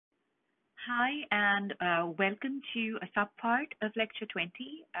Hi, and welcome to a subpart of Lecture 20.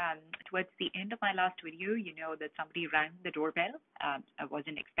 Towards the end of my last video, you know that somebody rang the doorbell. I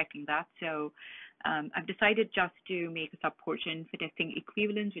wasn't expecting that, so I've decided just to make a subportion for testing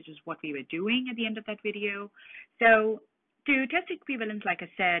equivalence, which is what we were doing at the end of that video. So to test equivalence, like I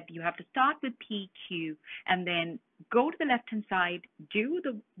said, you have to start with PQ and then go to the left-hand side, do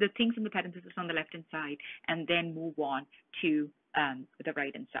the things in the parentheses on the left-hand side, and then move on to the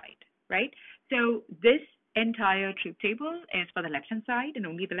right-hand side. Right? So this entire truth table is for the left-hand side and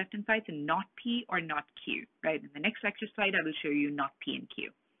only the left-hand side, and not P or not Q, right? In the next lecture slide, I will show you not P and Q.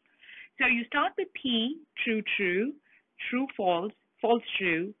 So you start with P, true, true, true, false, false,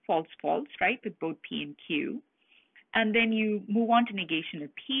 true, false, false, right? With both P and Q. And then you move on to negation of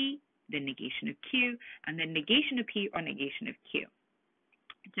P, then negation of Q, and then negation of P or negation of Q.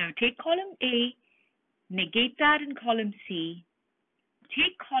 So take column A, negate that in column C,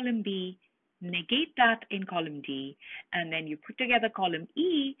 take column B, negate that in column D, and then you put together column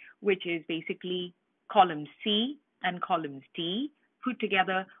E, which is basically column C and columns D put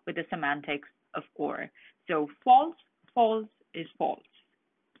together with the semantics of OR. So false, false is false.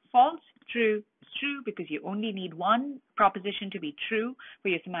 False, true is true because you only need one proposition to be true for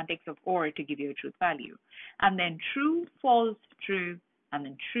your semantics of OR to give you a truth value. And then true, false, true, and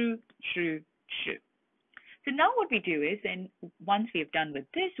then true, true, true. So now what we do is, and once we have done with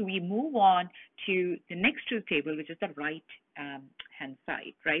this, we move on to the next truth table, which is the right-hand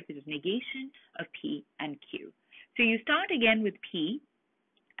side, right, which is negation of P and Q. So you start again with P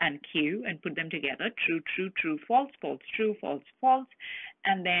and Q and put them together, true, true, true, false, false, true, false, false,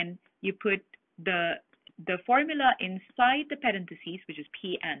 and then you put the formula inside the parentheses, which is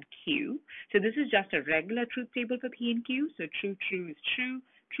P and Q. So this is just a regular truth table for P and Q. So true, true is true,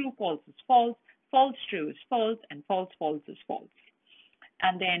 true, false is false, false, true is false, and false, false is false.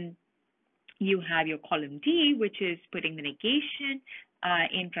 And then you have your column D, which is putting the negation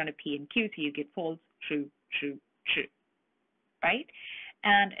in front of P and Q, so you get false, true, true, true, right?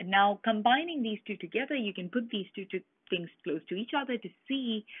 And now combining these two together, you can put these two things close to each other to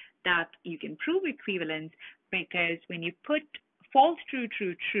see that you can prove equivalence, because when you put false, true,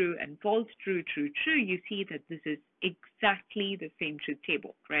 true, true, and false, true, true, true, you see that this is exactly the same truth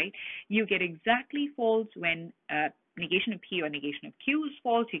table, right? You get exactly false when negation of P or negation of Q is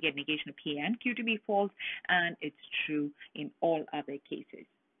false. You get negation of P and Q to be false, and it's true in all other cases,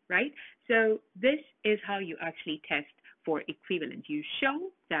 right? So this is how you actually test for equivalence. You show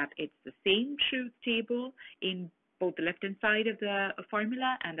that it's the same truth table in both the left-hand side of the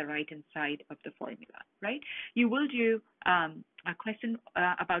formula and the right-hand side of the formula, right? You will do a question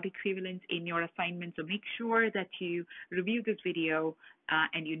about equivalence in your assignment, so make sure that you review this video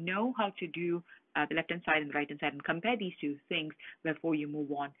and you know how to do the left-hand side and the right-hand side and compare these two things before you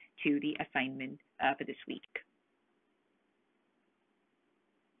move on to the assignment for this week.